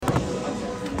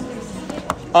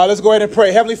Let's go ahead and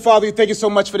pray. Heavenly Father, we thank you so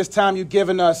much for this time you've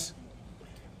given us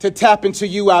to tap into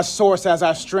you, our source, as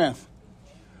our strength.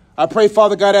 I pray,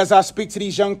 Father God, as I speak to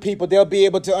these young people, they'll be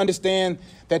able to understand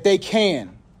that they can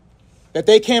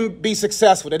be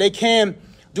successful, that they can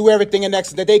do everything in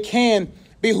excellence, that they can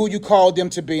be who you called them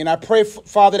to be. And I pray,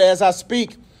 Father, that as I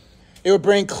speak, it will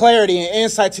bring clarity and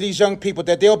insight to these young people,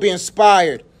 that they'll be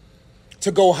inspired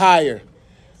to go higher.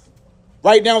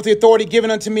 Right now, with the authority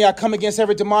given unto me, I come against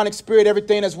every demonic spirit,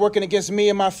 everything that's working against me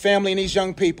and my family and these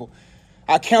young people.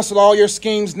 I cancel all your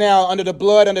schemes now under the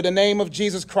blood, under the name of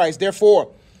Jesus Christ.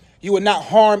 Therefore, you will not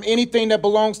harm anything that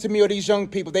belongs to me or these young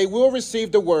people. They will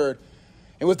receive the word.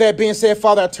 And with that being said,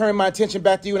 Father, I turn my attention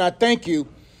back to you, and I thank you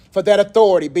for that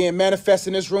authority being manifest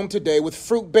in this room today with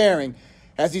fruit bearing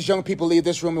as these young people leave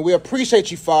this room. And we appreciate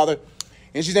you, Father.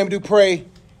 In Jesus' name we do pray.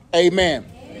 Amen.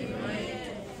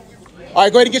 All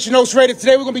right, go ahead and get your notes ready.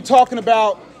 Today we're going to be talking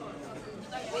about,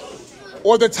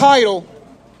 or the title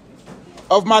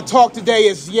of my talk today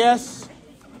is Yes,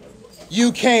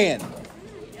 You Can.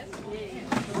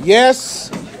 Yes,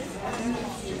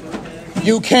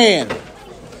 you can.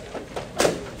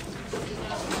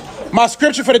 My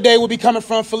scripture for today will be coming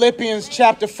from Philippians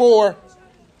chapter 4,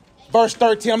 verse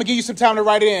 13. I'm going to give you some time to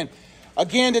write it in.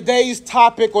 Again, today's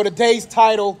topic or today's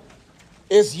title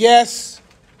is Yes,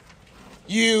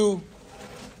 You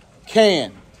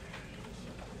Can.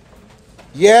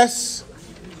 Yes,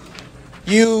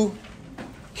 you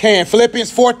can.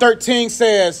 Philippians 4:13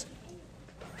 says,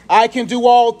 I can do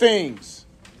all things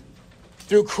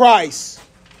through Christ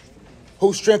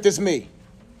who strengthens me.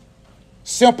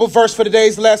 Simple verse for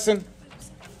today's lesson,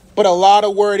 but a lot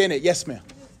of word in it. Yes, ma'am.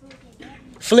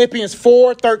 Philippians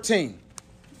 4:13.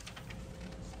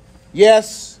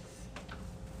 Yes,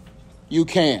 you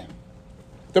can.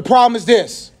 The problem is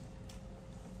this.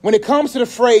 When it comes to the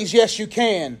phrase, yes, you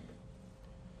can,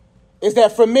 is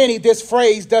that for many, this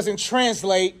phrase doesn't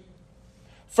translate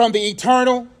from the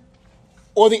eternal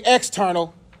or the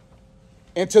external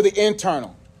into the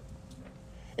internal.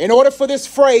 In order for this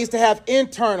phrase to have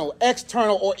internal,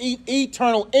 external, or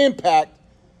eternal impact,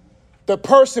 the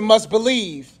person must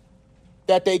believe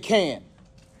that they can.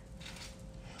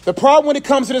 The problem when it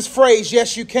comes to this phrase,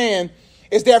 yes, you can,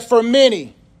 is that for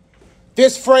many,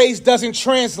 this phrase doesn't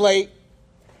translate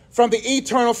from the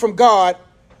eternal from God,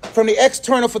 from the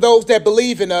external for those that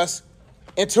believe in us,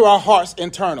 into our hearts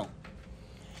internal.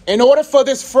 In order for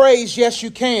this phrase, yes,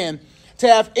 you can, to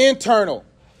have internal,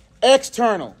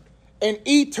 external, and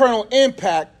eternal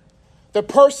impact, the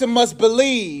person must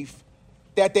believe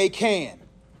that they can.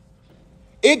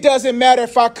 It doesn't matter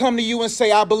if I come to you and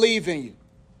say, I believe in you.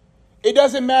 It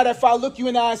doesn't matter if I look you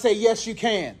in the eye and say, yes, you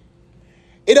can.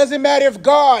 It doesn't matter if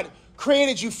God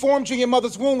created you, formed you in your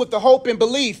mother's womb with the hope and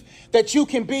belief that you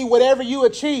can be whatever you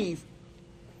achieve.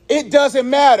 It doesn't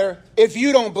matter if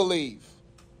you don't believe.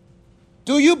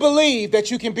 Do you believe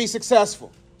that you can be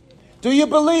successful? Do you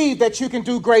believe that you can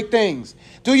do great things?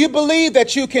 Do you believe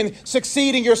that you can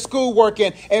succeed in your schoolwork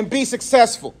and be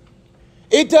successful?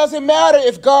 It doesn't matter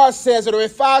if God says it or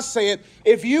if I say it.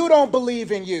 If you don't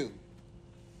believe in you,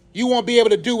 you won't be able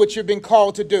to do what you've been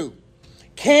called to do.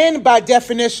 Can, by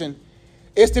definition,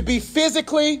 is to be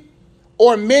physically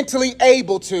or mentally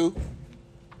able to,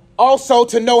 also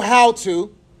to know how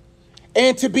to,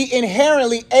 and to be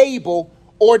inherently able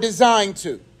or designed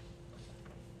to.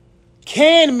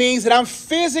 Can means that I'm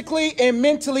physically and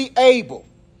mentally able.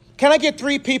 Can I get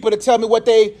 3 people to tell me what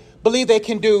they believe they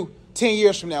can do 10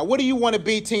 years from now? What do you want to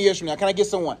be 10 years from now? Can I get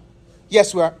someone?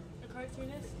 Yes, we are. A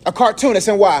cartoonist. A cartoonist,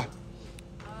 and why?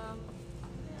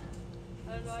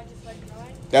 I don't know, I just like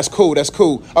drawing. That's cool, that's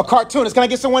cool. A cartoonist, can I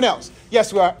get someone else?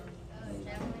 Yes, we are. Traveling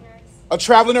nurse. A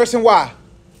traveling nurse, and why?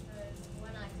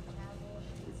 When I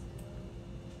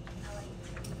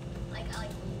travel, I like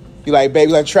You like,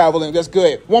 baby, like traveling. That's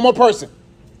good. One more person.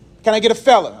 Can I get a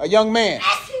fella, a young man?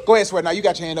 Go ahead, Sweat. Now you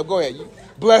got your hand up. Go ahead.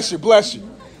 Bless you, bless you.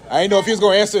 I didn't know if he was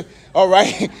going to answer. All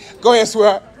right. Go ahead,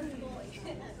 Sweat.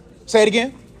 Say it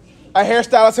again. A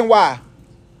hairstylist, and why?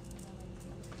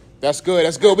 That's good.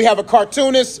 That's good. We have a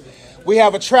cartoonist. We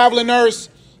have a traveling nurse.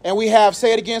 And we have,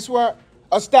 say it again, Sweat,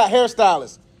 a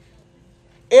hairstylist.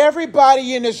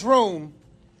 Everybody in this room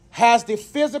has the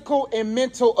physical and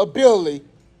mental ability,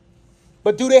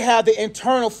 but do they have the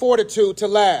internal fortitude to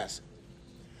last?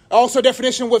 Also,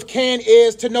 definition with can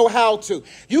is to know how to.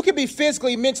 You can be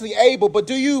physically, mentally able, but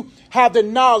do you have the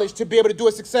knowledge to be able to do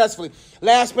it successfully?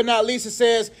 Last but not least, it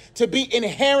says to be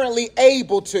inherently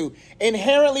able to.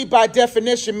 Inherently, by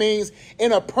definition, means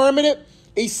in a permanent,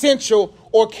 essential,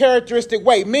 or characteristic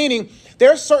way. Meaning,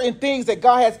 there are certain things that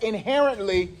God has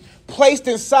inherently placed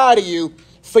inside of you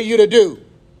for you to do.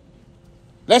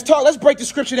 Let's break the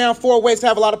scripture down 4 ways to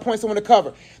have a lot of points I want to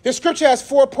cover. The scripture has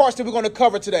 4 parts that we're going to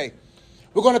cover today.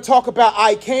 We're going to talk about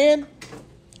I can.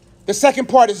 The second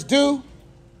part is do.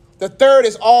 The third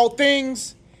is all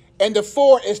things. And the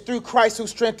fourth is through Christ who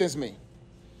strengthens me.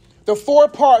 The 4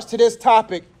 parts to this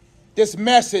topic, this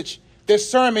message,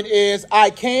 this sermon is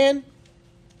I can.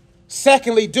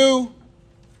 Secondly, do.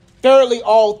 Thirdly,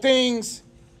 all things.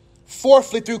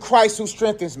 Fourthly, through Christ who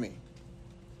strengthens me.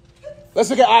 Let's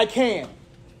look at I can.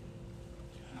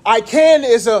 I can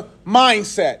is a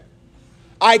mindset.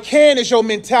 I can is your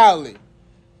mentality.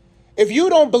 If you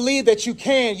don't believe that you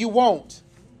can, you won't.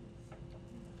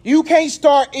 You can't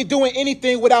start doing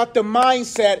anything without the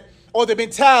mindset or the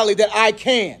mentality that I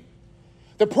can.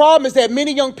 The problem is that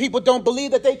many young people don't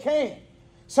believe that they can.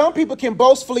 Some people can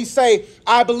boastfully say,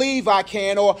 I believe I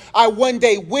can, or I one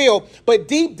day will. But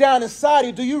deep down inside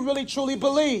you, do you really truly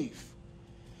believe?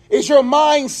 Is your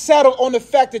mind settled on the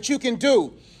fact that you can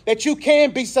do? That you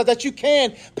can be so that you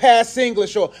can pass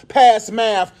English or pass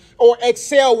math or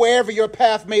excel wherever your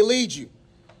path may lead you.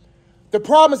 The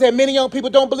problem is that many young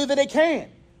people don't believe that they can.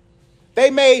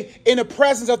 They may, in the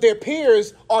presence of their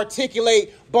peers,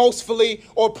 articulate boastfully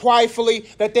or pridefully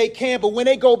that they can, but when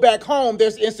they go back home,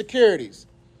 there's insecurities.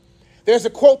 There's a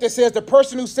quote that says the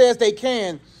person who says they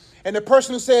can and the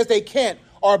person who says they can't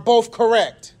are both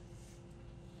correct.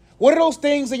 What are those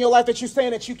things in your life that you're saying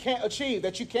that you can't achieve,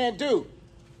 that you can't do?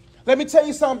 Let me tell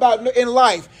you something about in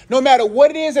life. No matter what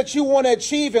it is that you want to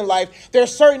achieve in life, there are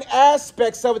certain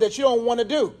aspects of it that you don't want to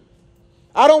do.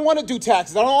 I don't want to do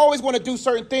taxes. I don't always want to do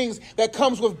certain things that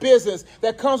comes with business,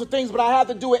 that comes with things, but I have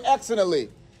to do it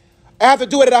excellently. I have to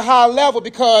do it at a high level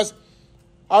because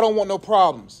I don't want no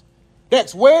problems.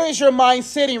 Next, where is your mind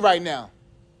sitting right now?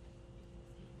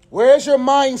 Where is your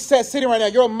mindset sitting right now?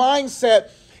 Your mindset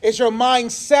is your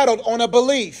mind settled on a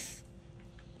belief.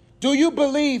 Do you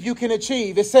believe you can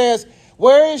achieve? It says,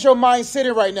 where is your mind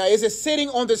sitting right now? Is it sitting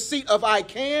on the seat of I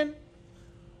can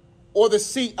or the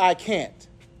seat I can't?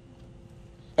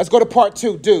 Let's go to part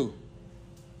 2, do.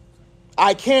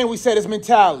 I can, we said, is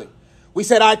mentality. We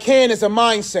said I can is a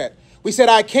mindset. We said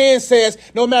I can says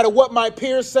no matter what my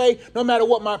peers say, no matter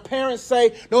what my parents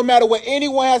say, no matter what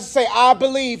anyone has to say, I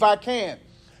believe I can.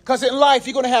 Because in life,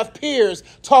 you're going to have peers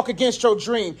talk against your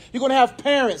dream. You're going to have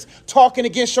parents talking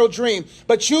against your dream.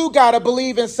 But you got to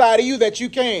believe inside of you that you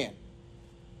can.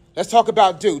 Let's talk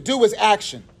about do. Do is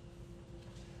action.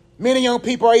 Many young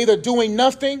people are either doing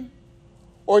nothing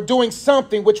or doing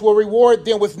something which will reward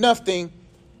them with nothing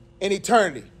in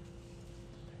eternity.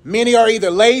 Many are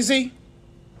either lazy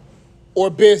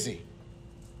or busy.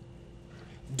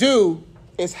 Do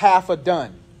is half a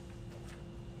done.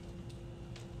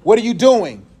 What are you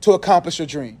doing to accomplish your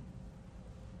dream?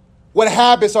 What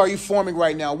habits are you forming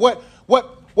right now?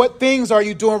 What things are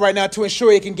you doing right now to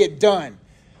ensure it can get done?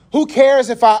 Who cares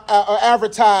if I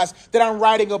advertise that I'm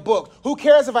writing a book? Who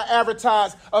cares if I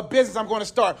advertise a business I'm going to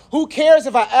start? Who cares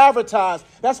if I advertise?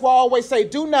 That's why I always say,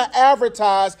 do not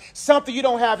advertise something you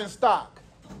don't have in stock.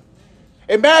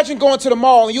 Imagine going to the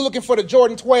mall and you're looking for the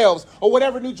Jordan 12s or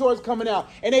whatever new Jordan's coming out,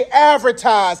 and they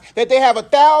advertise that they have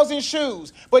 1,000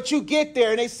 shoes, but you get there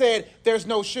and they said there's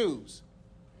no shoes.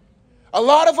 A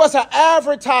lot of us are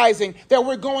advertising that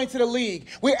we're going to the league.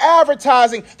 We're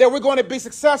advertising that we're going to be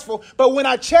successful, but when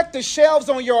I check the shelves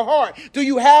on your heart, do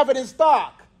you have it in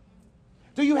stock?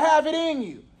 Do you have it in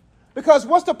you? Because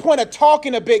what's the point of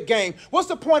talking a big game? What's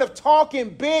the point of talking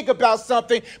big about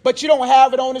something, but you don't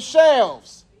have it on the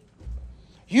shelves?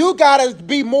 You got to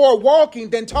be more walking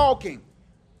than talking.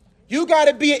 You got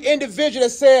to be an individual that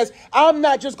says, I'm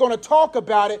not just going to talk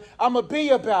about it, I'm going to be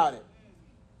about it.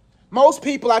 Most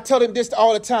people, I tell them this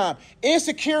all the time,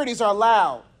 insecurities are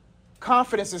loud,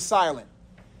 confidence is silent.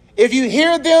 If you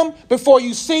hear them before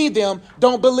you see them,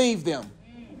 don't believe them.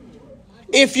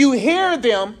 If you hear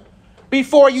them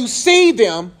before you see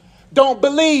them, don't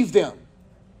believe them.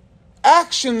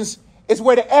 Actions is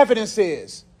where the evidence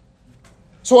is.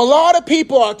 So a lot of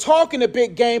people are talking a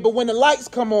big game, but when the lights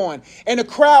come on and the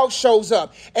crowd shows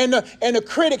up and the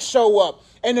critics show up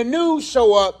and the news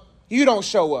show up, you don't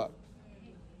show up.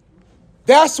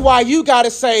 That's why you got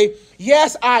to say,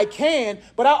 yes, I can,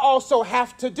 but I also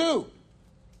have to do.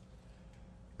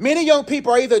 Many young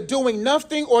people are either doing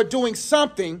nothing or doing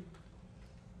something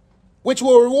which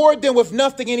will reward them with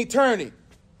nothing in eternity.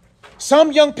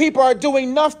 Some young people are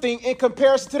doing nothing in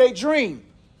comparison to their dream.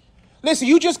 Listen,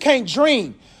 you just can't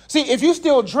dream. See, if you're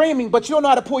still dreaming, but you don't know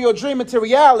how to pull your dream into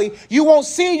reality, you won't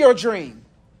see your dream.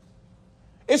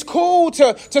 It's cool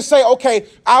to say, okay,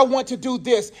 I want to do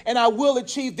this and I will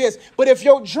achieve this. But if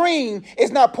your dream is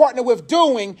not partnered with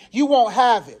doing, you won't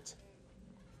have it.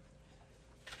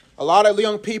 A lot of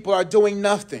young people are doing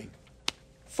nothing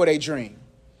for their dream.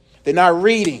 They're not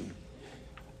reading.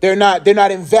 They're not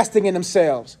investing in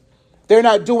themselves. They're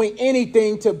not doing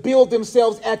anything to build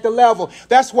themselves at the level.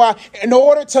 That's why in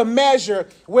order to measure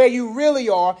where you really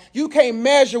are, you can't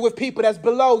measure with people that's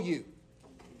below you.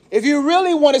 If you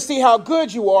really want to see how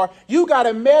good you are, you got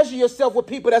to measure yourself with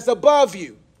people that's above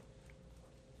you.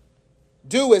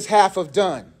 Do is half of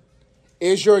done.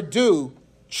 Is your do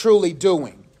truly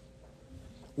doing?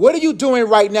 What are you doing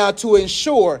right now to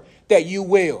ensure that you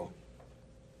will?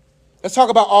 Let's talk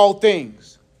about all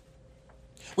things.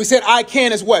 We said I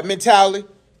can is what? Mentality.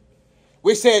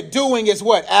 We said doing is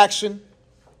what? Action.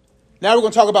 Now we're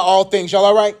going to talk about all things. Y'all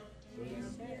all right?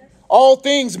 All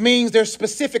things means there's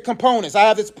specific components. I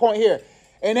have this point here.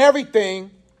 In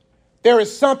everything, there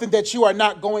is something that you are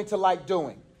not going to like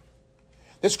doing.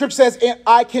 The scripture says,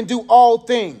 I can do all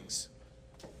things.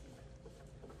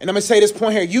 And I'm going to say this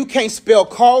point here. You can't spell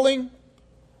calling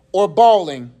or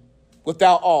balling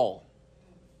without all.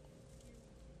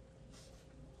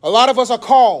 A lot of us are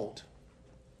called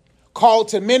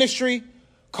to ministry,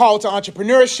 called to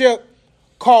entrepreneurship,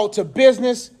 called to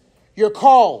business. You're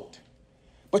called,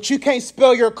 but you can't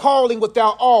spell your calling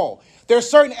without all. There are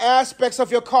certain aspects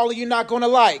of your calling you're not going to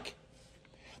like.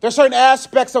 There are certain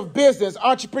aspects of business,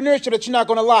 entrepreneurship that you're not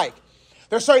going to like.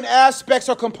 There are certain aspects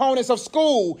or components of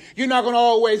school you're not going to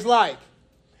always like.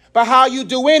 But how you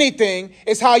do anything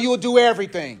is how you will do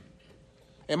everything.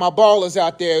 And my ballers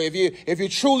out there, if you're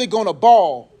truly going to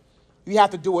ball, you have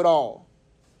to do it all.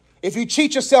 If you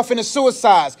cheat yourself into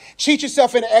suicides, cheat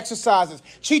yourself into exercises,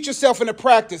 cheat yourself into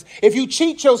practice. If you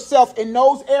cheat yourself in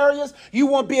those areas, you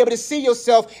won't be able to see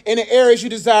yourself in the areas you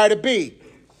desire to be.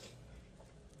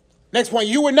 Next point,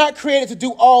 you were not created to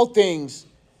do all things,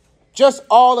 just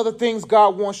all of the things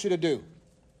God wants you to do.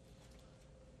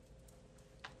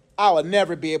 I will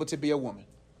never be able to be a woman.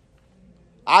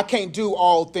 I can't do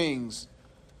all things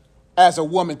as a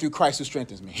woman through Christ who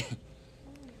strengthens me.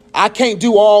 I can't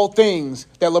do all things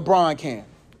that LeBron can.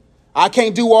 I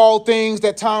can't do all things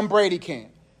that Tom Brady can.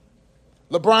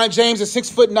 LeBron James is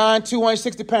 6'9",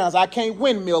 260 pounds. I can't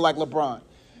windmill like LeBron.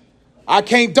 I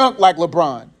can't dunk like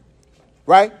LeBron,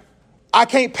 right? I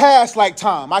can't pass like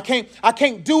Tom. I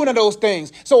can't do none of those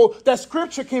things. So that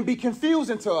scripture can be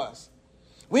confusing to us.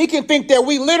 We can think that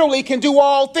we literally can do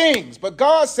all things, but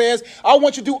God says, I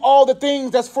want you to do all the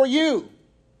things that's for you.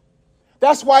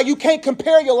 That's why you can't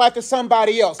compare your life to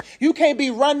somebody else. You can't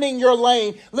be running your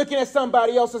lane, looking at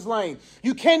somebody else's lane.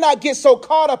 You cannot get so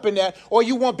caught up in that or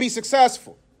you won't be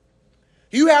successful.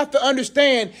 You have to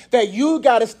understand that you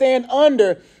got to stand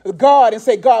under God and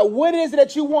say, God, what is it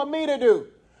that you want me to do?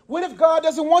 What if God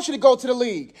doesn't want you to go to the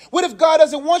league? What if God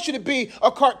doesn't want you to be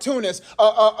a cartoonist,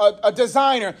 a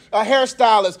designer, a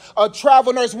hairstylist, a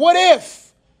travel nurse? What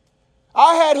if?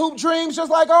 I had hoop dreams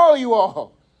just like all of you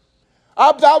all.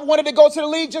 I wanted to go to the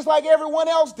league just like everyone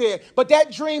else did, but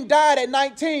that dream died at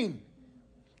 19.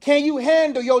 Can you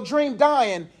handle your dream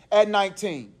dying at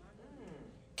 19?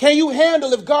 Can you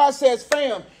handle if God says,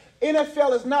 fam,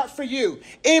 NFL is not for you.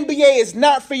 NBA is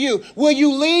not for you. Will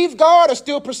you leave God or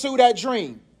still pursue that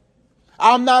dream?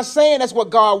 I'm not saying that's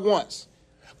what God wants,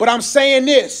 but I'm saying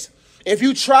this. If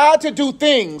you try to do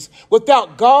things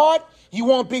without God, you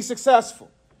won't be successful.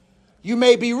 You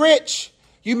may be rich.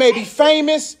 You may be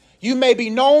famous. You may be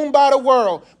known by the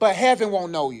world, but heaven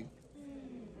won't know you.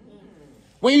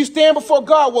 When you stand before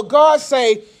God, will God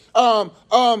say, good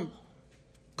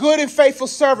and faithful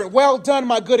servant, well done,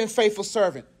 my good and faithful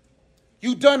servant.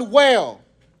 You done well.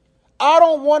 I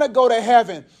don't want to go to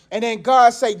heaven and then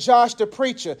God say, Josh the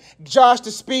preacher, Josh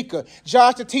the speaker,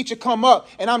 Josh the teacher come up,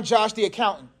 and I'm Josh the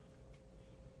accountant.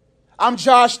 I'm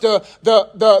Josh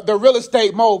the real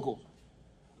estate mogul.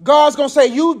 God's going to say,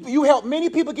 you helped many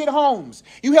people get homes.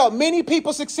 You helped many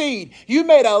people succeed. You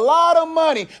made a lot of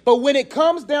money. But when it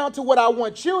comes down to what I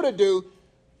want you to do,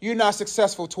 you're not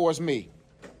successful towards me.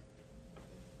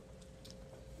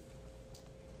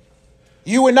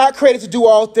 You were not created to do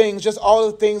all things, just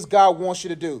all the things God wants you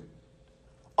to do.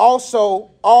 Also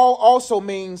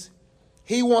means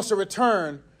he wants a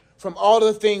return from all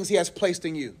of the things he has placed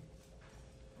in you.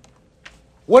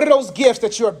 What are those gifts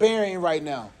that you're bearing right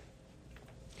now?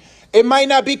 It might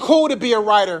not be cool to be a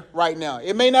writer right now.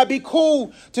 It may not be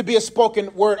cool to be a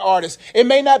spoken word artist. It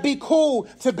may not be cool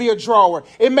to be a drawer.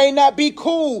 It may not be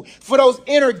cool for those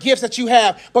inner gifts that you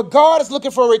have. But God is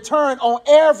looking for a return on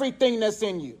everything that's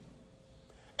in you.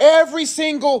 Every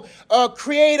single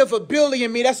creative ability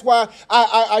in me. That's why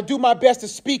I do my best to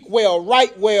speak well,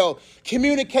 write well,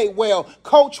 communicate well,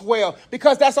 coach well,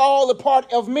 because that's all a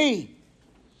part of me.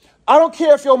 I don't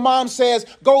care if your mom says,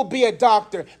 go be a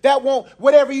doctor. That won't,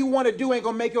 whatever you want to do ain't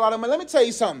going to make you a lot of money. Let me tell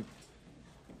you something.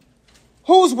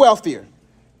 Who's wealthier?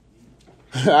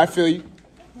 I feel you.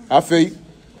 I feel you.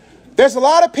 There's a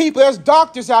lot of people, there's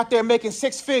doctors out there making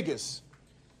six figures.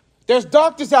 There's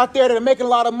doctors out there that are making a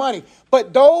lot of money.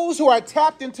 But those who are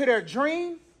tapped into their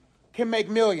dream can make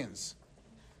millions.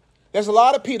 There's a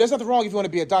lot of people, there's nothing wrong if you want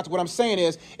to be a doctor. What I'm saying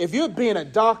is, if you're being a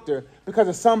doctor because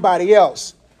of somebody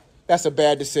else, that's a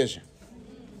bad decision.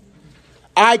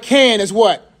 I can is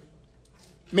what?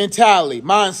 Mentality,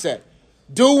 mindset.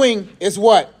 Doing is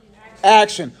what?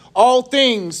 Action. All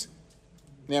things.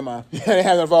 Never mind. They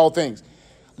have it of all things.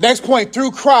 Next point,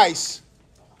 through Christ,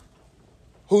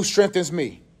 who strengthens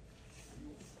me.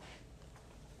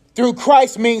 Through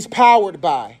Christ means powered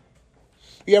by.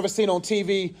 You ever seen on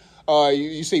TV,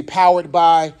 you see powered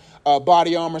by,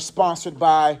 body armor, sponsored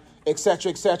by,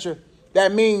 etc., etc.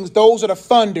 That means those are the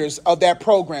funders of that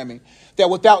programming. That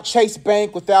without Chase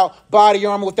Bank, without Body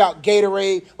Armor, without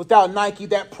Gatorade, without Nike,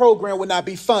 that program would not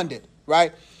be funded,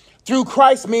 right? Through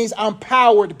Christ means I'm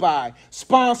powered by,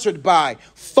 sponsored by,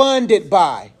 funded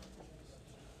by.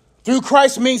 Through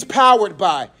Christ means powered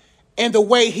by, and the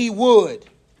way he would.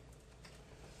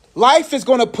 Life is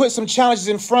going to put some challenges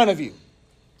in front of you.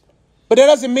 But that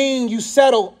doesn't mean you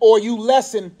settle or you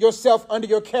lessen yourself under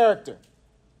your character.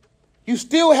 You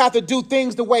still have to do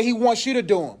things the way he wants you to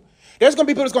do them. There's going to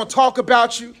be people that's going to talk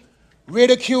about you,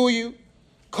 ridicule you,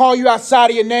 call you outside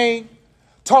of your name,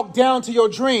 talk down to your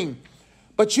dream.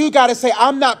 But you got to say,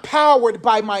 I'm not powered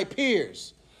by my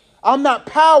peers. I'm not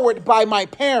powered by my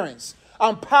parents.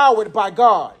 I'm powered by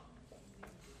God.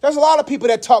 There's a lot of people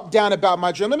that talk down about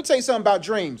my dream. Let me tell you something about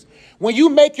dreams. When you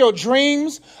make your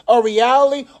dreams a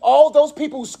reality, all those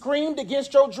people who screamed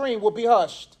against your dream will be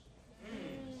hushed.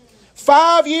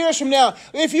 5 years from now,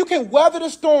 if you can weather the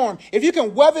storm, if you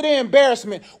can weather the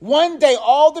embarrassment, one day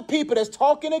all the people that's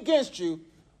talking against you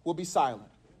will be silent.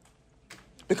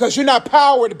 Because you're not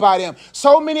powered by them.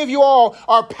 So many of you all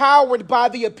are powered by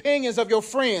the opinions of your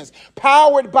friends,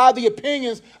 powered by the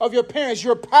opinions of your parents.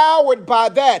 You're powered by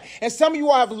that. And some of you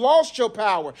all have lost your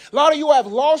power. A lot of you have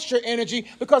lost your energy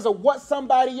because of what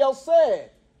somebody else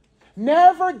said.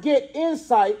 Never get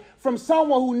insight from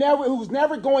someone who's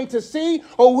never going to see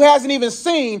or who hasn't even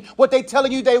seen what they're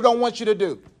telling you they don't want you to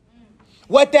do.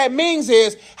 What that means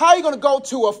is, how are you going to go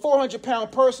to a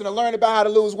 400-pound person to learn about how to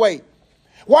lose weight?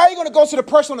 Why are you going to go to the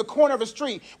person on the corner of the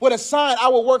street with a sign, I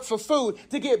will work for food,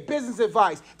 to get business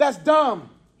advice? That's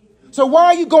dumb. So why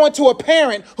are you going to a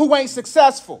parent who ain't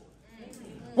successful?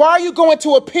 Why are you going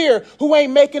to a peer who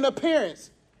ain't making an appearance?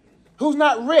 Who's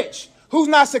not rich? Who's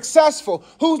not successful?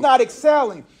 Who's not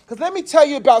excelling? Because let me tell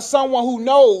you about someone who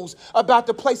knows about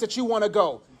the place that you want to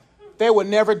go. They will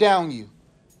never down you.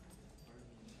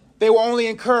 They will only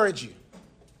encourage you.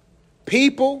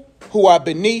 People who are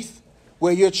beneath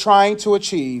where you're trying to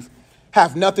achieve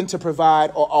have nothing to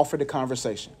provide or offer the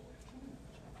conversation.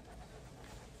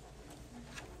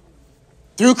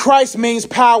 Through Christ means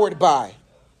powered by,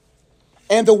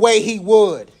 and the way he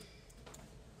would.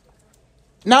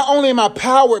 Not only am I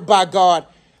powered by God,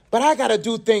 but I got to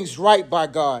do things right by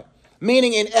God,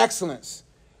 meaning in excellence.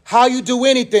 How you do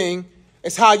anything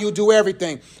is how you do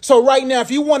everything. So right now, if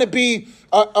you want to be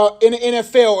in the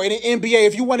NFL or in the NBA,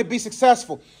 if you want to be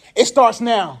successful, it starts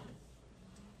now.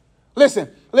 Listen,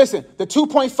 the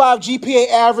 2.5 GPA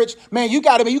average, man, you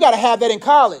got to have that in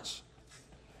college.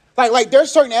 Like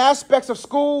there's certain aspects of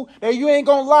school that you ain't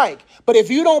going to like. But if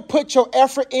you don't put your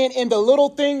effort in the little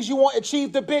things, you won't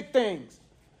achieve the big things.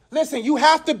 Listen, you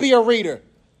have to be a reader.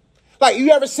 Like,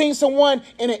 you ever seen someone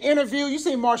in an interview? You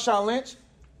seen Marshawn Lynch.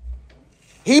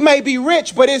 He may be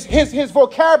rich, but his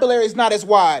vocabulary is not as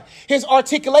wide. His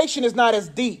articulation is not as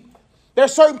deep. There are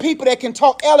certain people that can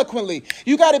talk eloquently.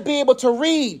 You got to be able to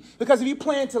read, because if you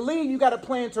plan to lead, you got to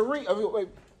plan to read. Wait,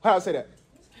 how do I say that?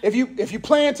 If you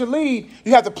plan to lead,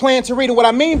 you have to plan to read. And what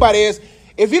I mean by that is,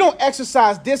 if you don't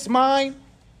exercise this mind,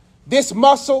 this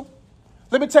muscle,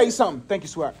 let me tell you something. Thank you,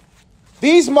 sweetheart.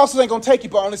 These muscles ain't going to take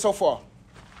you but only so far.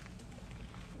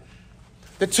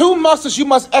 The two muscles you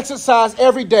must exercise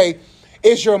every day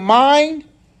is your mind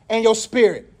and your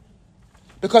spirit.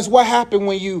 Because what happened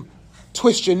when you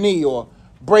twist your knee or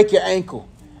break your ankle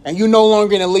and you're no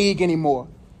longer in the league anymore,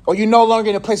 or you're no longer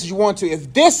in the places you want to?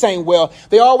 If this ain't well,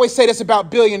 they always say this about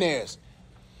billionaires.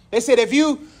 They said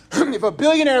if a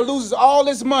billionaire loses all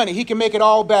his money, he can make it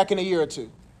all back in a year or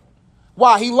two.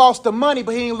 Why? He lost the money,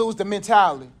 but he didn't lose the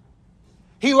mentality.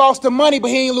 He lost the money, but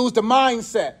he didn't lose the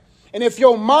mindset. And if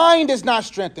your mind is not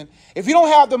strengthened, if you don't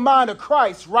have the mind of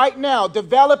Christ right now,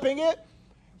 developing it,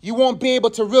 you won't be able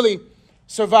to really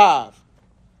survive.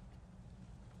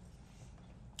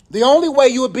 The only way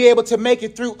you will be able to make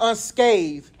it through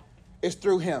unscathed is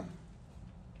through him.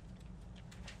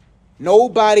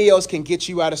 Nobody else can get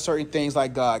you out of certain things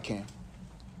like God can.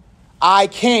 I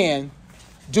can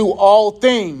do all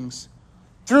things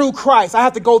through Christ. I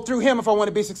have to go through him if I want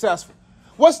to be successful.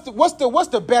 What's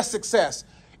the best success?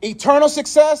 Eternal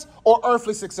success or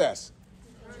earthly success?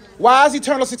 Why is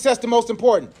eternal success the most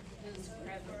important?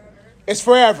 It's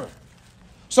forever.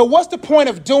 So what's the point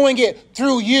of doing it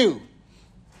through you?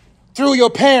 Through your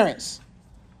parents?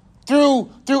 Through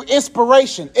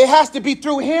inspiration? It has to be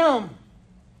through him.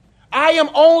 I am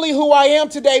only who I am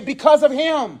today because of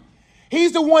him.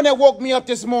 He's the one that woke me up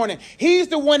this morning. He's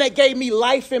the one that gave me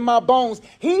life in my bones.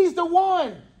 He's the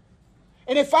one.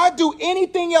 And if I do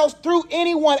anything else through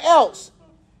anyone else,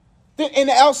 and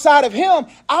outside of him,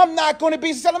 I'm not going to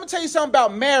be successful. Let me tell you something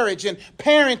about marriage and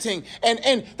parenting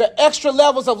and the extra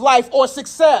levels of life or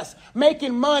success,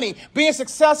 making money, being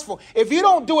successful. If you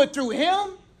don't do it through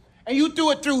him and you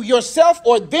do it through yourself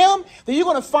or them, then you're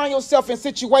going to find yourself in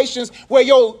situations where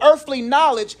your earthly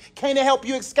knowledge can't help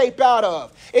you escape out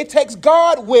of. It takes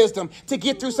God wisdom to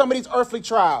get through some of these earthly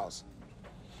trials.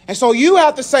 And so you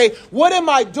have to say, what am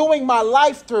I doing my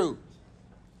life through?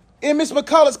 In Miss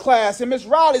McCullough's class, in Miss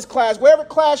Riley's class, wherever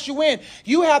class you in,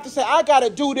 you have to say, I got to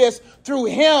do this through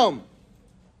him.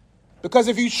 Because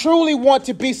if you truly want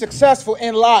to be successful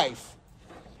in life,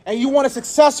 and you want a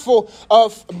successful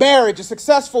marriage, a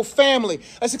successful family,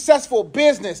 a successful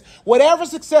business, whatever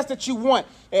success that you want,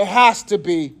 it has to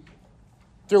be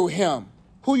through him.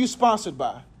 Who you sponsored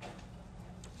by?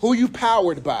 Who you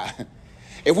powered by?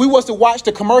 If we was to watch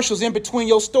the commercials in between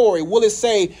your story, would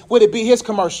it be his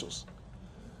commercials?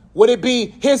 Would it be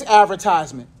his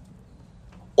advertisement?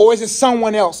 Or is it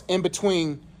someone else in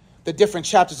between the different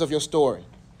chapters of your story?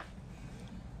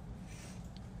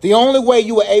 The only way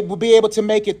you will be able to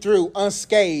make it through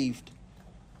unscathed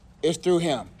is through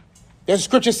him. The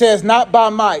scripture says, not by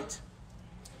might,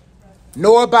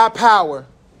 nor by power,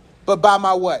 but by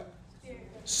my what?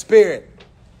 Spirit.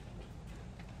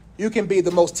 You can be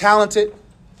the most talented.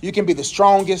 You can be the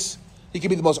strongest. You can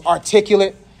be the most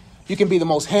articulate. You can be the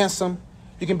most handsome.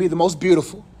 You can be the most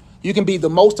beautiful. You can be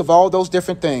the most of all those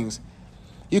different things.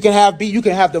 You can have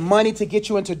the money to get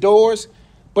you into doors,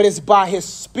 but it's by his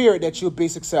spirit that you'll be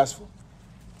successful.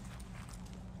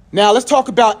 Now let's talk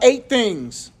about 8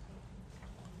 things,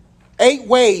 8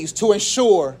 ways to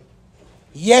ensure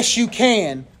yes you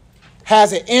can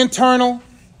has an internal,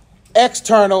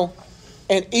 external,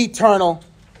 and eternal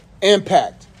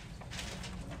impact.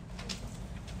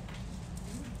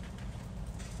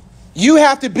 You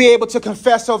have to be able to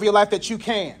confess over your life that you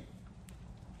can,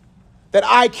 that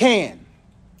I can,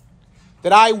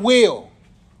 that I will,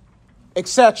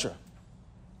 etc.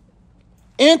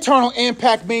 Internal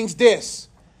impact means this,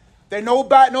 that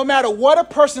no matter what a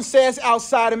person says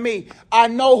outside of me, I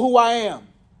know who I am.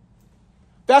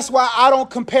 That's why I don't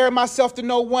compare myself to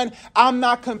no one. I'm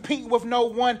not competing with no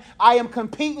one. I am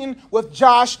competing with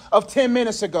Josh of 10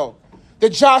 minutes ago. The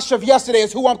Josh of yesterday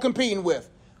is who I'm competing with.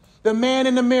 The man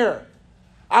in the mirror.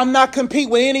 I'm not competing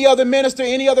with any other minister,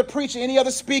 any other preacher, any other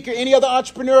speaker, any other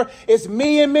entrepreneur. It's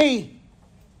me and me.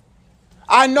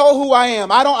 I know who I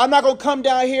am. I'm not going to come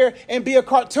down here and be a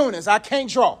cartoonist. I can't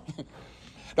draw.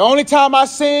 The only time I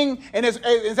sing and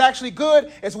it's actually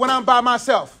good is when I'm by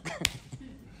myself.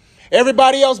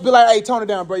 Everybody else be like, hey, tone it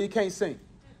down, bro. You can't sing.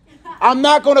 I'm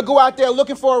not going to go out there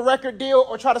looking for a record deal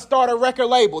or try to start a record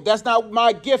label. That's not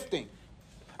my gifting.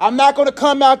 I'm not going to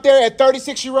come out there at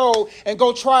 36-year-old and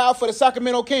go try out for the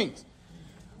Sacramento Kings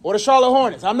or the Charlotte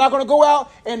Hornets. I'm not going to go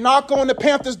out and knock on the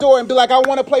Panthers' door and be like, I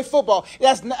want to play football.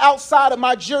 That's outside of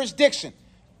my jurisdiction.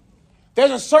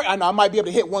 There's a certain, I know I might be able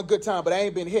to hit one good time, but I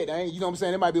ain't been hit. You know what I'm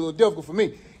saying? It might be a little difficult for me.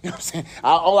 You know what I'm saying?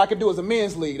 All I can do is a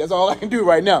men's league. That's all I can do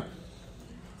right now.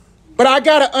 But I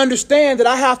got to understand that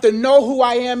I have to know who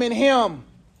I am in him.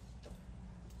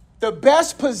 The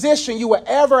best position you will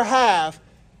ever have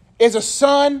is a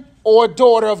son or a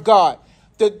daughter of God.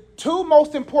 The 2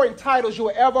 most important titles you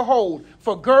will ever hold.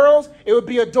 For girls, it would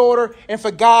be a daughter, and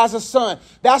for guys, a son.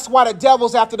 That's why the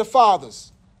devil's after the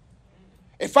fathers.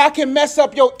 If I can mess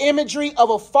up your imagery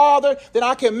of a father, then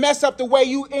I can mess up the way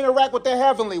you interact with the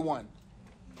heavenly one.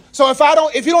 So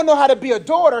if you don't know how to be a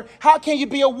daughter, how can you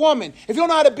be a woman? If you don't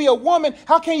know how to be a woman,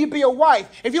 how can you be a wife?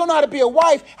 If you don't know how to be a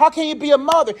wife, how can you be a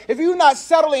mother? If you're not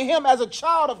settling him as a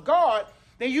child of God,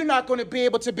 then you're not going to be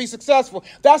able to be successful.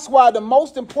 That's why the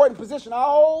most important position I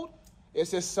hold is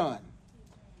his son.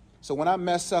 So when I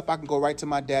mess up, I can go right to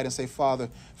my dad and say, Father,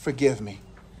 forgive me.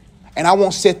 And I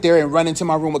won't sit there and run into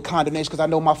my room with condemnation because I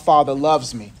know my father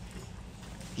loves me.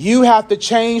 You have to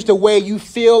change the way you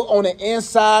feel on the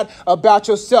inside about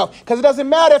yourself. Because it doesn't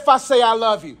matter if I say I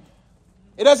love you.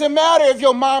 It doesn't matter if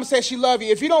your mom says she loves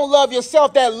you. If you don't love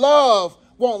yourself, that love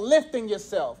won't lift in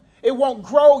yourself. It won't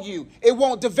grow you. It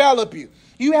won't develop you.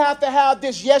 You have to have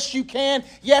this yes, you can,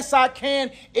 yes, I can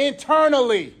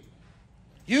internally.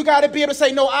 You got to be able to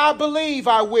say, no, I believe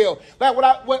I will. Like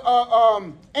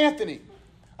Anthony.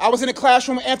 I was in a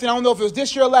classroom with Anthony. I don't know if it was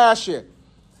this year or last year.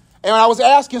 And I was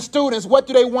asking students, what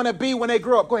do they want to be when they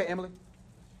grow up? Go ahead, Emily.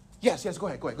 Yes, go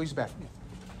ahead. Go use the bathroom.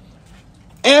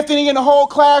 Anthony in the whole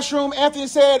classroom, I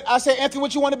said, Anthony,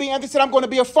 what you want to be? Anthony said, I'm going to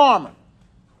be a farmer.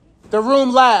 The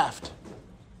room laughed.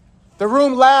 The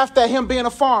room laughed at him being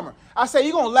a farmer. I said,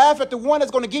 you're going to laugh at the one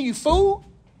that's going to give you food?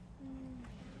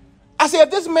 I said, if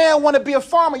this man want to be a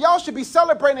farmer, y'all should be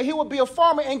celebrating that he would be a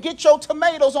farmer and get your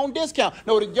tomatoes on discount.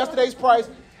 No, yesterday's price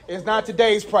is not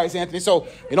today's price, Anthony, so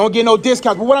you don't get no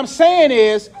discount. But what I'm saying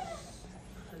is,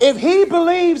 if he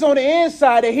believes on the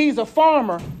inside that he's a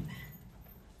farmer,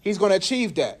 he's going to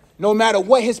achieve that, no matter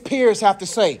what his peers have to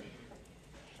say.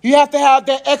 You have to have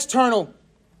that external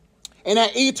and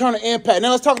that eternal impact.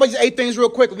 Now let's talk about these 8 things real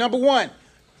quickly. Number 1,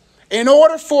 in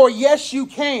order for yes, you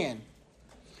can,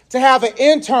 to have an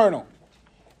internal,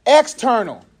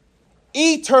 external,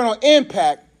 eternal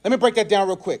impact, let me break that down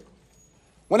real quick.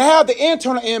 When I have the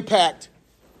internal impact,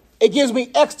 it gives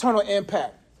me external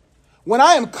impact. When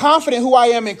I am confident who I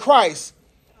am in Christ,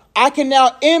 I can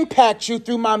now impact you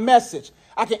through my message.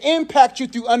 I can impact you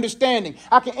through understanding.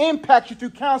 I can impact you through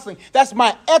counseling. That's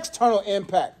my external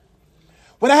impact.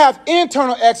 When I have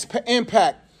internal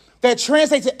impact that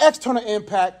translates to external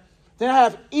impact, then I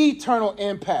have eternal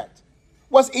impact.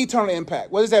 What's eternal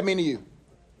impact? What does that mean to you?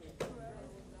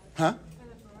 Huh?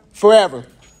 Forever.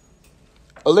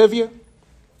 Olivia,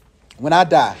 when I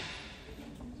die,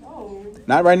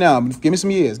 not right now, give me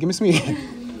some years.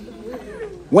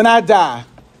 When I die,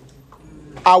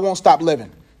 I won't stop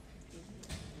living.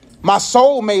 My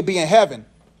soul may be in heaven,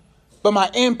 but my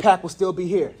impact will still be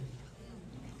here.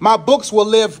 My books will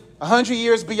live 100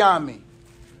 years beyond me.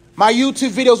 My YouTube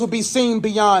videos will be seen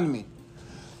beyond me.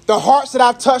 The hearts that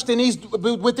I've touched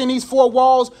within these 4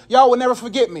 walls, y'all will never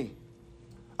forget me.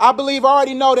 I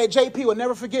already know that JP will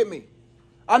never forget me.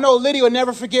 I know Lydia will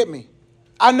never forget me.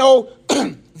 I know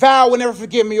Val will never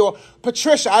forget me, or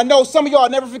Patricia. I know some of y'all will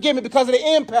never forget me because of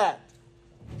the impact.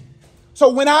 So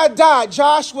when I die,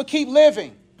 Josh will keep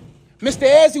living. Mr.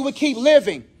 Ezzy will keep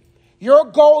living. Your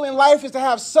goal in life is to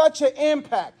have such an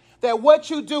impact that what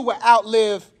you do will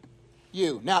outlive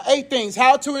you. Now, 8 things,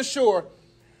 how to ensure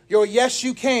your yes,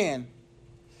 you can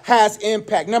has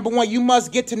impact. Number 1, you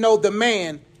must get to know the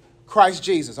man, Christ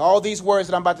Jesus. All these words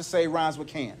that I'm about to say rhymes with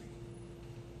can.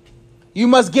 You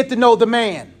must get to know the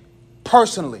man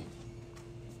personally.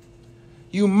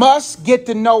 You must get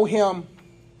to know him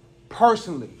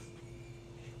personally.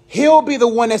 He'll be the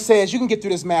one that says, you can get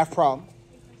through this math problem.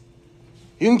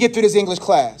 You can get through this English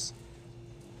class.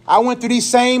 I went through these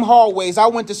same hallways. I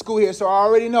went to school here, so I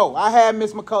already know. I had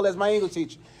Miss McCullough as my English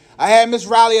teacher. I had Miss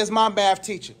Riley as my math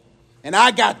teacher. And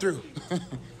I got through.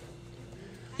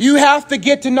 You have to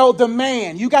get to know the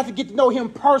man. You got to get to know him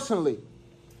personally.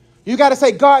 You got to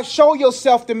say, God, show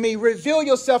yourself to me. Reveal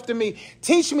yourself to me.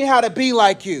 Teach me how to be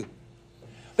like you.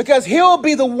 Because he'll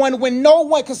be the one when no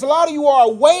one, because a lot of you are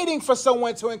waiting for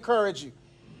someone to encourage you.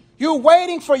 You're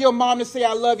waiting for your mom to say,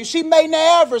 I love you. She may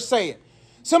never say it.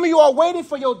 Some of you are waiting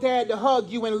for your dad to hug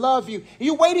you and love you.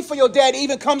 You're waiting for your dad to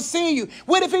even come see you.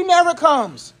 What if he never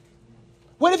comes?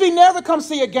 What if he never comes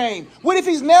see a game? What if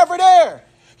he's never there?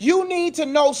 You need to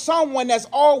know someone that's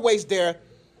always there,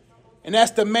 and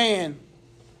that's the man,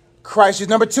 Christ Jesus.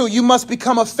 Number 2, you must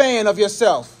become a fan of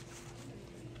yourself.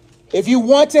 If you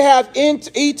want to have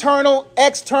eternal,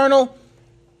 external,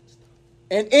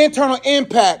 and internal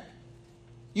impact,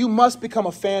 you must become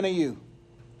a fan of you.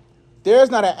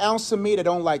 There's not an ounce of me that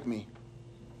don't like me.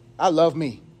 I love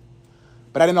me,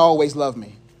 but I didn't always love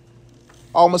me.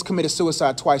 I almost committed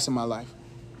suicide twice in my life.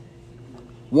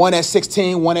 One at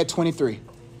 16, one at 23.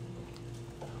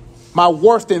 My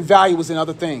worth and value was in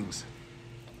other things.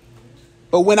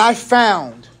 But when I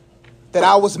found that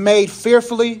I was made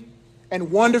fearfully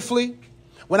and wonderfully,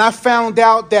 when I found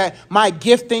out that my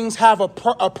giftings have a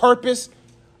purpose,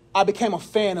 I became a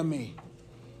fan of me.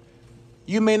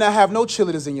 You may not have no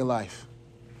cheerleaders in your life.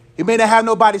 You may not have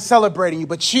nobody celebrating you,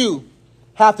 but you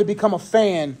have to become a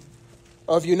fan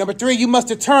of you. Number 3, you must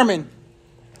determine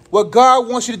what God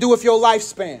wants you to do with your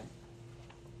lifespan.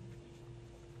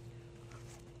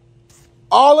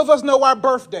 All of us know our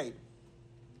birth date,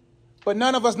 but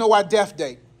none of us know our death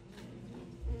date.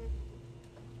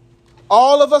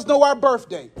 All of us know our birth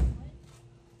date,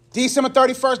 December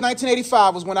 31st,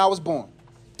 1985 was when I was born.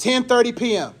 10:30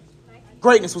 p.m.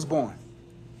 Greatness was born.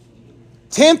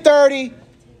 10:30,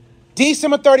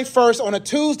 December 31st on a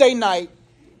Tuesday night,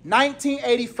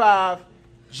 1985,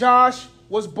 Josh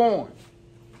was born.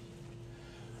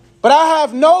 But I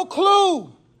have no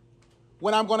clue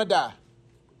when I'm going to die.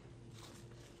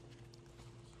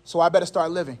 So I better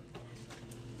start living.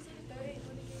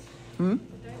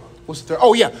 What's the third?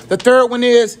 Oh, yeah. The third one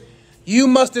is you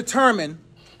must determine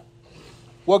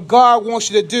what God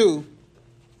wants you to do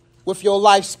with your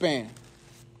lifespan.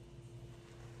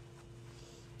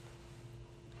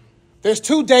 There's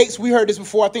 2 dates. We heard this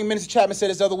before. I think Minister Chapman said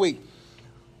this the other week.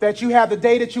 That you have the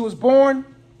day that you was born.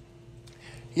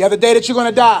 You have the day that you're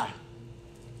going to die.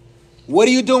 What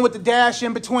are you doing with the dash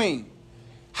in between?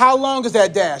 How long is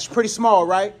that dash? Pretty small,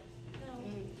 right?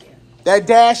 That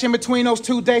dash in between those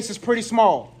 2 dates is pretty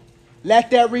small.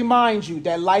 Let that remind you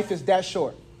that life is that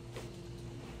short.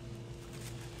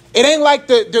 It ain't like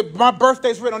my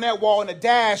birthday's written on that wall and the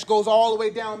dash goes all the way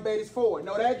down Beatty's Ford.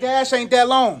 No, that dash ain't that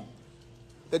long.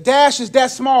 The dash is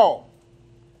that small.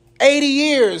 80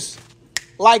 years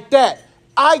like that.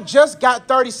 I just got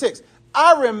 36.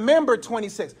 I remember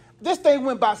 26. This thing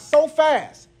went by so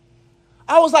fast.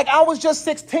 I was just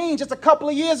 16 just a couple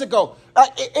of years ago.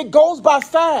 It goes by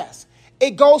fast.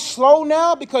 It goes slow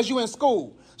now because you're in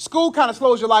school. School kind of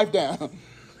slows your life down.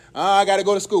 I got to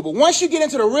go to school. But once you get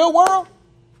into the real world,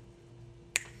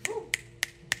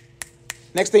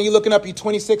 next thing you're looking up, you're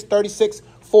 26, 36,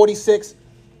 46,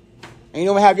 and you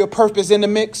don't have your purpose in the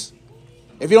mix.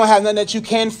 If you don't have nothing that you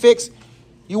can fix,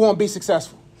 you won't be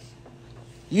successful.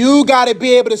 You got to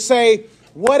be able to say,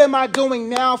 what am I doing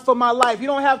now for my life? You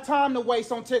don't have time to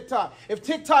waste on TikTok. If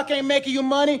TikTok ain't making you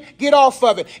money, get off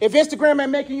of it. If Instagram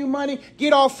ain't making you money,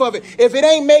 get off of it. If it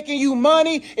ain't making you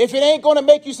money, if it ain't going to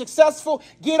make you successful,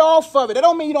 get off of it. That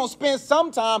don't mean you don't spend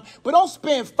some time, but don't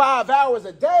spend 5 hours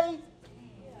a day.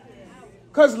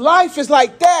 Because life is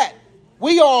like that.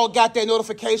 We all got that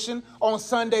notification on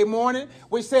Sunday morning,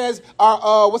 which says,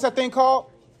 what's that thing called?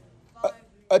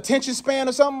 Attention span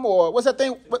or something? Or what's that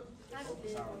thing?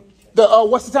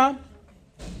 What's the time?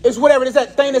 It's whatever. It's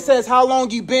that thing that says how long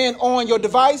you been on your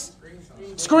device.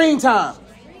 Screen time.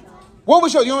 What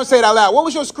was you want to say it out loud? What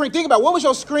was your screen? Think about what was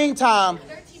your screen time?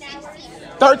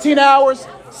 13 hours,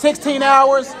 16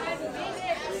 hours,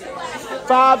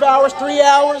 5 hours, 3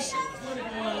 hours.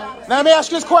 Now let me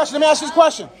ask you this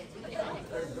question.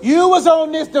 You was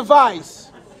on this device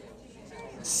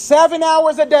 7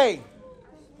 hours a day,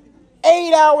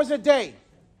 8 hours a day.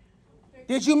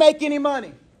 Did you make any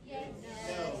money?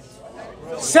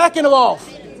 Second of all,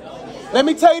 let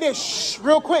me tell you this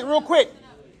real quick.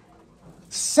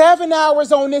 7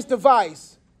 hours on this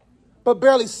device, but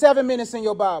barely 7 minutes in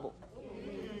your Bible.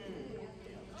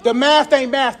 The math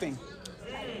ain't mathing.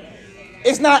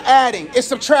 It's not adding. It's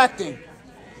subtracting.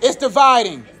 It's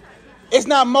dividing. It's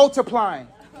not multiplying.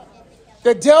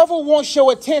 The devil wants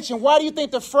your attention. Why do you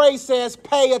think the phrase says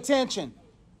pay attention?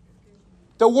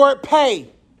 The word pay.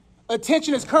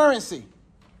 Attention is currency.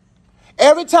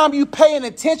 Every time you pay an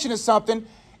attention to something,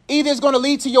 either it's going to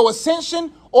lead to your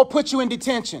ascension or put you in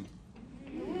detention.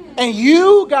 And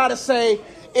you got to say,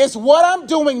 is what I'm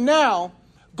doing now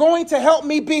going to help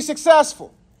me be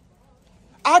successful?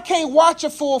 I can't watch a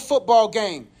full football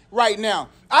game right now.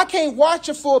 I can't watch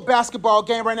a full basketball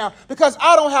game right now because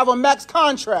I don't have a max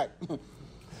contract.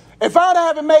 If I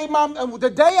haven't made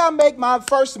the day I make my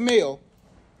first meal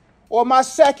or my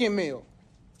second meal,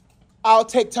 I'll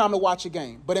take time to watch a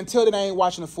game. But until then, I ain't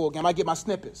watching a full game. I get my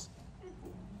snippets.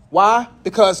 Why?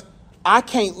 Because I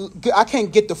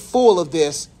can't get the full of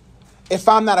this if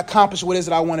I'm not accomplishing what it is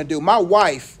that I want to do. My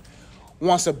wife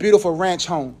wants a beautiful ranch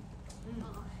home.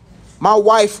 My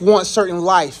wife wants certain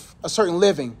life, a certain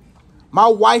living. My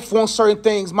wife wants certain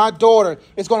things. My daughter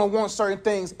is going to want certain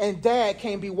things. And dad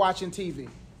can't be watching TV.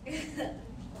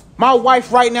 My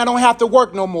wife right now don't have to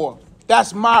work no more.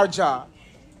 That's my job.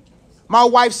 My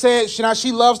wife said,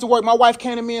 she loves to work. My wife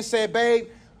came to me and said, babe,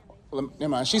 never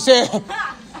mind. She said,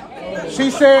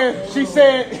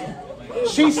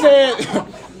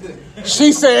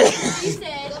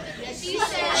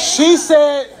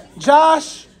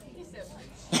 Josh,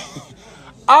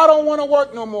 I don't want to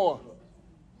work no more.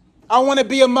 I want to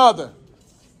be a mother.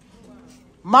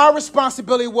 My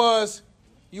responsibility was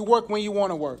you work when you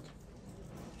want to work.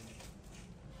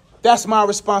 That's my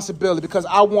responsibility because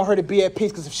I want her to be at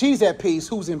peace. Because if she's at peace,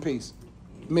 who's in peace?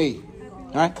 Me.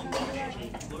 All right?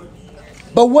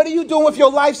 But what are you doing with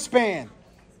your lifespan?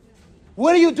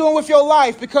 What are you doing with your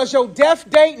life? Because your death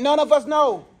date, none of us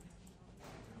know.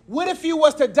 What if you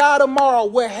was to die tomorrow?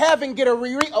 Would heaven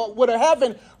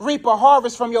reap a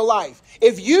harvest from your life?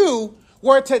 If you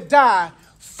were to die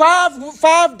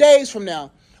five days from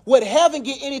now, would heaven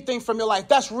get anything from your life?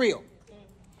 That's real.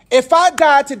 If I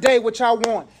die today, which I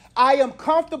want, I am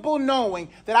comfortable knowing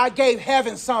that I gave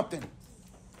heaven something.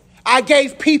 I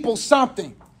gave people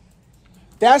something.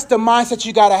 That's the mindset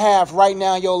you got to have right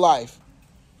now in your life.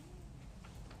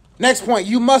 Next point,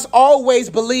 you must always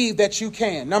believe that you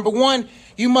can. Number one,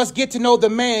 you must get to know the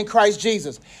man, Christ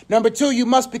Jesus. Number two, you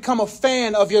must become a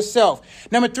fan of yourself.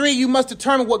 Number three, you must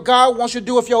determine what God wants you to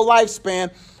do with your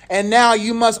lifespan. And now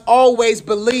you must always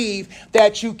believe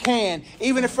that you can,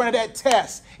 even in front of that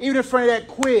test, even in front of that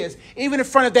quiz, even in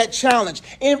front of that challenge,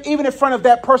 even in front of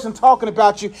that person talking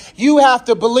about you. You have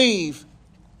to believe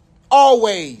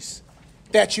always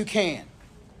that you can.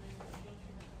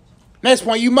 Next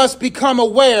point, you must become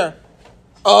aware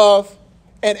of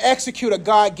and execute a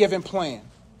God-given plan.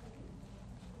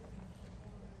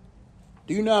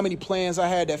 Do you know how many plans I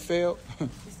had that failed?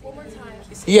 One more time.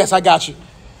 Yes, I got you.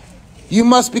 You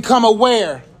must become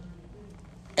aware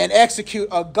and execute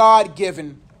a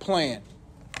God-given plan.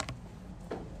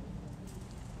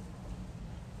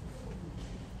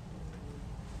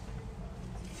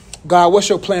 God, what's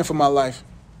your plan for my life?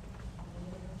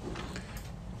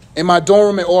 In my dorm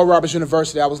room at Oral Roberts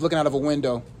University, I was looking out of a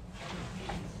window.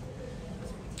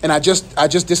 And I just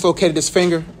dislocated this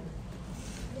finger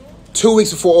 2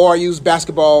 weeks before ORU's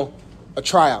basketball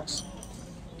tryouts.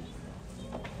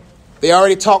 They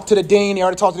already talked to the dean. They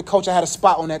already talked to the coach. I had a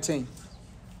spot on that team.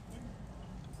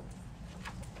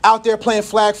 Out there playing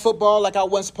flag football like I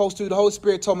wasn't supposed to. The Holy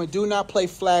Spirit told me, do not play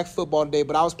flag football today.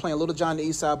 But I was playing Little John and the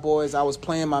East Side Boys. I was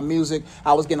playing my music.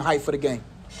 I was getting hyped for the game.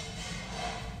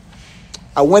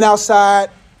 I went outside,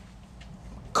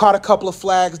 caught a couple of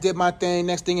flags, did my thing.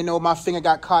 Next thing you know, my finger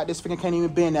got caught. This finger can't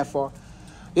even bend that far.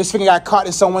 This finger got caught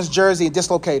in someone's jersey and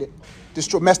dislocated.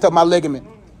 Messed up my ligament.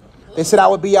 They said I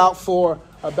would be out for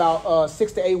about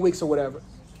 6 to 8 weeks or whatever.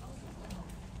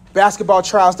 Basketball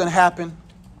trials didn't happen.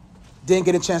 Didn't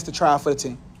get a chance to try out for the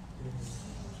team.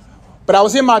 But I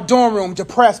was in my dorm room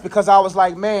depressed because I was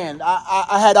like, man,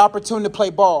 I had the opportunity to play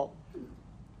ball.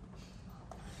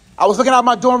 I was looking out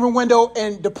my dorm room window,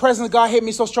 and the presence of God hit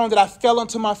me so strong that I fell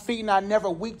onto my feet, and I never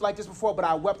wept like this before, but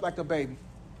I wept like a baby.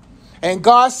 And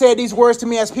God said these words to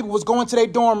me as people was going to their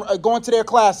dorm, going to their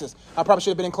classes. I probably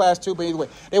should have been in class too, but either way,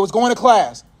 they was going to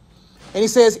class. And he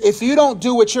says, if you don't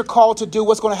do what you're called to do,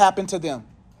 what's going to happen to them?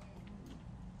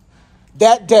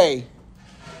 That day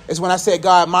is when I said,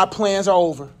 God, my plans are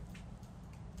over.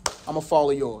 I'm going to follow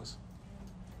yours.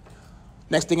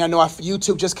 Next thing I know,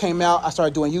 YouTube just came out. I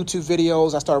started doing YouTube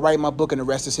videos. I started writing my book, and the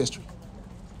rest is history.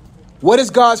 What is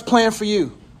God's plan for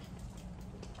you?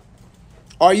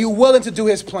 Are you willing to do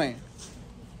his plan?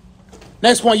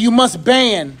 Next one, you must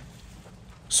ban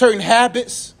certain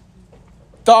habits,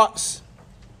 thoughts,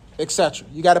 etc.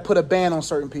 You got to put a ban on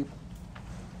certain people.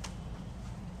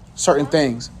 Certain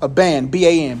things. A ban,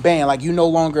 B-A-N, ban, like you no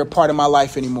longer a part of my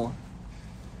life anymore.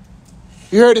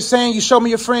 You heard the saying, you show me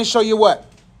your friends, show you what?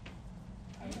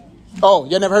 Oh,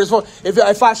 you never heard this before?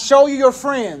 If I show you your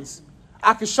friends,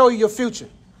 I can show you your future.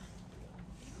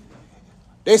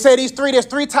 They say there's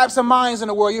three types of minds in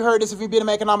the world. You heard this if you've been in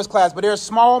economics class, but there's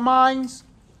small minds,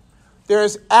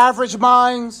 there's average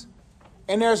minds,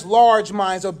 and there's large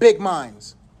minds or big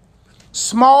minds.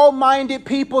 Small-minded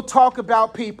people talk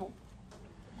about people.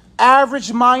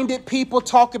 Average-minded people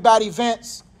talk about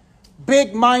events.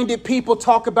 Big-minded people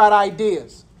talk about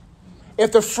ideas.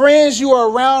 If the friends you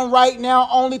are around right now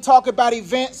only talk about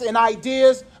events and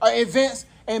ideas, or events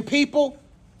and people,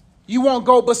 you won't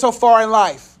go but so far in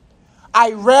life.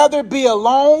 I'd rather be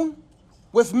alone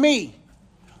with me,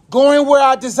 going where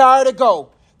I desire to go,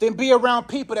 than be around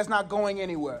people that's not going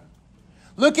anywhere.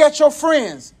 Look at your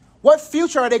friends. What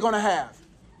future are they going to have?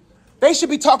 They should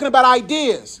be talking about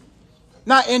ideas,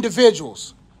 not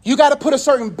individuals. You got to put a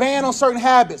certain ban on certain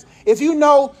habits. If you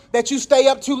know that you stay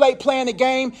up too late playing the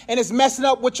game and it's messing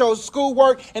up with your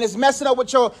schoolwork and it's messing up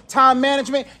with your time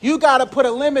management, you got to put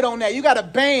a limit on that. You got to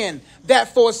ban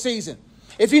that for a season.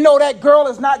 If you know that girl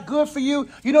is not good for you,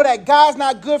 you know that guy's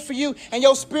not good for you, and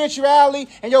your spirituality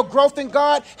and your growth in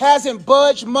God hasn't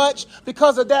budged much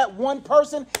because of that one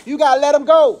person, you got to let them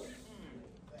go.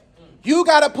 You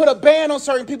got to put a ban on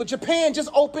certain people. Japan just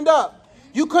opened up.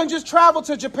 You couldn't just travel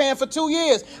to Japan for 2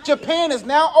 years. Japan is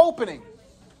now opening.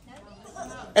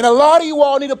 And a lot of you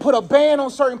all need to put a ban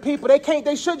on certain people.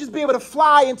 They should just be able to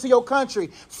fly into your country,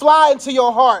 fly into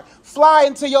your heart, fly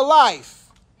into your life.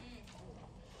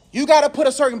 You got to put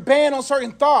a certain ban on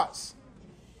certain thoughts.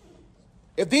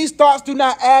 If these thoughts do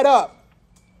not add up,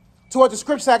 toward the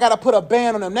scripture, I got to put a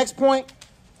band on them. Next point,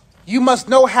 you must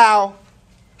know how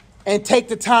and take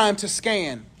the time to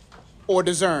scan or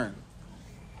discern.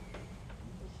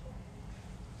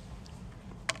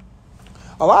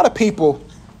 A lot of people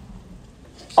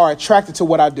are attracted to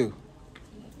what I do.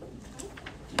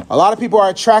 A lot of people are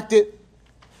attracted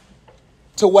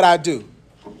to what I do.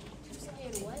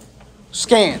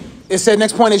 Scan. It said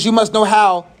next point is you must know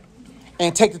how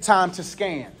and take the time to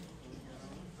scan.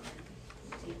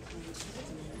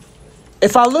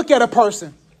 If I look at a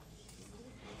person,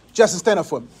 Justin, stand up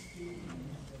for me.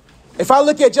 If I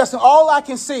look at Justin, all I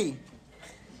can see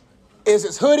is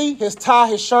his hoodie, his tie,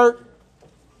 his shirt,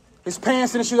 his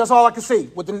pants, and his shoes. That's all I can see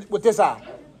with this eye.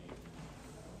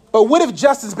 But what if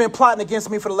Justin's been plotting against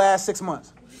me for the last 6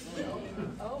 months?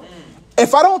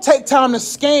 If I don't take time to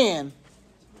scan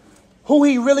who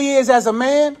he really is as a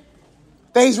man,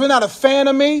 that he's really not a fan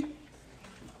of me,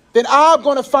 then I'm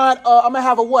going to find, I'm going to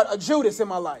have a Judas in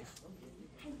my life.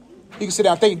 You can sit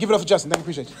down. Thank you. Give it up for Justin. Thank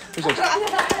you. Appreciate you. Appreciate you.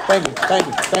 Thank you. Thank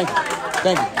you. Thank you.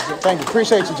 Thank you. Thank you.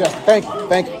 Appreciate you, Justin. Thank you.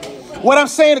 Thank you. What I'm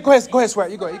saying, go ahead, swear.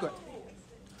 You go ahead.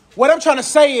 What I'm trying to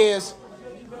say is,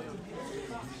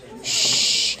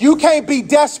 you can't be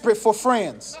desperate for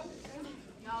friends.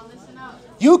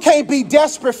 You can't be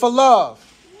desperate for love.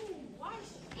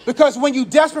 Because when you're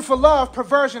desperate for love,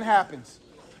 perversion happens.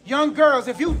 Young girls,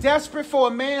 if you're desperate for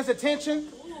a man's attention,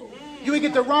 you will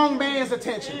get the wrong man's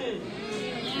attention.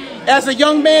 As a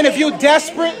young man, if you're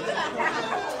desperate,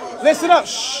 listen up.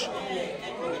 Shh.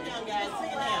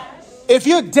 If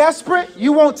you're desperate,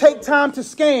 you won't take time to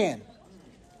scan.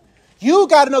 You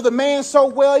got to know the man so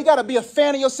well. You got to be a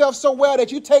fan of yourself so well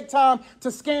that you take time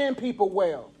to scan people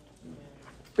well.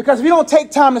 Because if you don't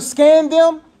take time to scan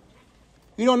them,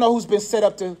 you don't know who's been set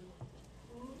up to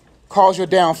cause your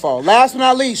downfall. Last but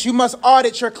not least, you must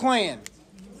audit your clan.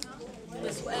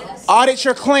 Audit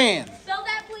your clan. Spell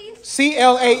that, please.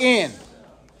 C-L-A-N.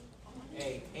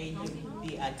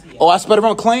 A-U-D-I-T. Oh, I spelled it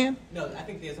wrong. Clan? No, I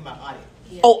think there's about audit.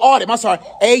 Oh, audit. I'm sorry.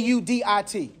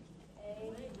 A-U-D-I-T.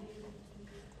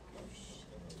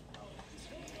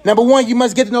 Number one, you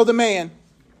must get to know the man.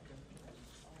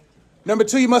 Number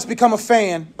two, you must become a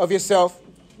fan of yourself.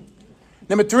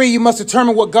 Number three, you must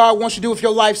determine what God wants you to do with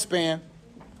your lifespan.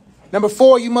 Number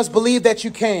four, you must believe that you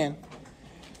can.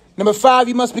 Number five,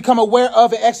 you must become aware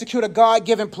of and execute a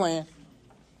God-given plan.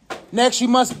 Next, you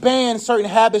must ban certain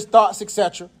habits, thoughts,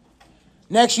 etc.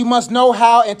 Next, you must know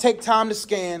how and take time to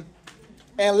scan.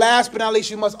 And last but not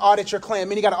least, you must audit your clan.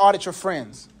 Meaning you got to audit your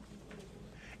friends.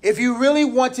 If you really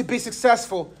want to be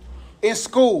successful in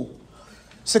school,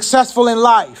 successful in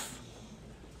life,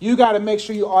 you got to make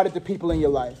sure you audit the people in your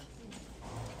life.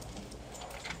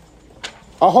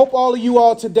 I hope all of you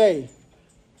all today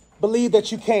believe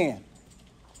that you can.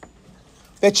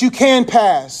 That you can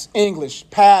pass English,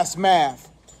 pass math.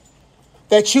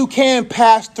 That you can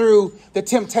pass through the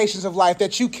temptations of life.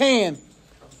 That you can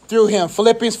through him.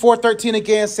 Philippians 4:13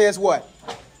 again says what?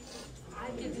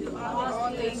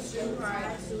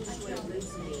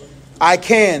 I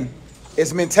can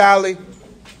is mentality.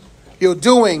 Your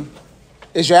doing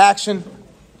is your action.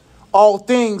 All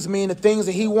things mean the things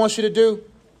that he wants you to do.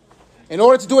 In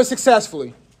order to do it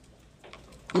successfully,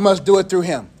 you must do it through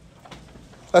him.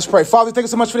 Let's pray. Father, thank you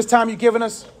so much for this time you've given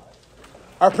us.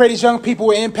 I pray these young people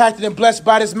were impacted and blessed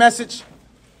by this message.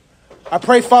 I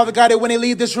pray, Father God, that when they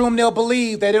leave this room, they'll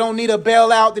believe that they don't need a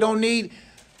bailout. They don't need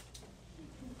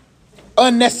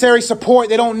unnecessary support.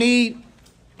 They don't need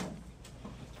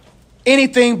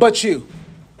anything but you,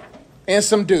 and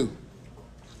some do.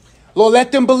 Lord,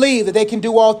 let them believe that they can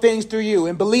do all things through you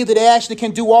and believe that they actually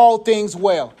can do all things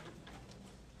well.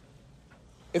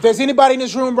 If there's anybody in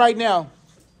this room right now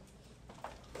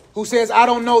who says, I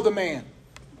don't know the man,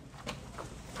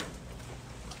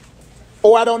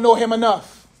 or I don't know him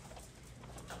enough,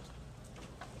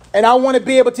 and I want to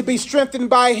be able to be strengthened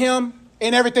by him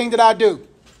in everything that I do,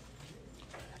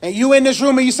 and you in this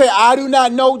room and you say, I do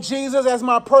not know Jesus as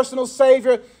my personal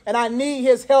Savior, and I need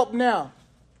his help now.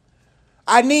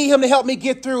 I need him to help me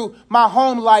get through my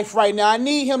home life right now. I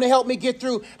need him to help me get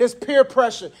through this peer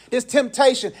pressure, this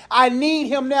temptation. I need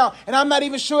him now, and I'm not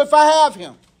even sure if I have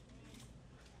him.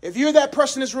 If you're that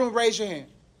person in this room, raise your hand.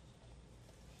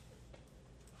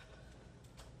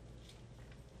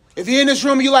 If you're in this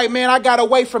room and you're like, man, I got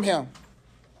away from him.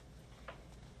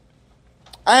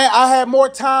 I had more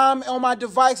time on my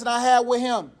device than I had with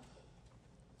him.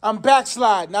 I'm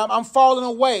backsliding. I'm falling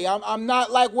away. I'm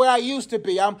not like where I used to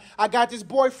be. I got this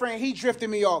boyfriend, he drifted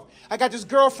me off. I got this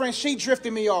girlfriend, she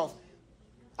drifted me off.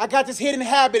 I got this hidden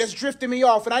habit that's drifting me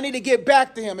off, and I need to get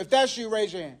back to him. If that's you,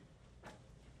 raise your hand.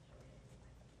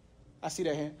 I see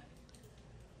that hand.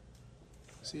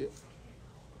 See it.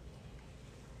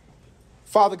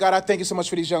 Father God, I thank you so much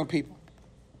for these young people,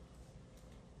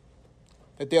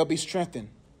 that they'll be strengthened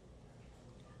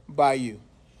by you.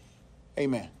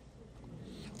 Amen.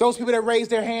 Those people that raised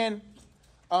their hand,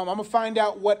 I'm going to find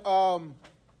out what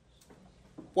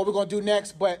we're going to do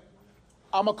next, but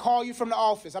I'm going to call you from the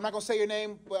office. I'm not going to say your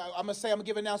name, but I'm going to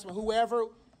give an announcement. Whoever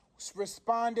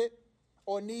responded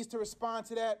or needs to respond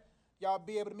to that, y'all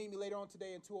be able to meet me later on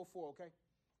today in 204, okay?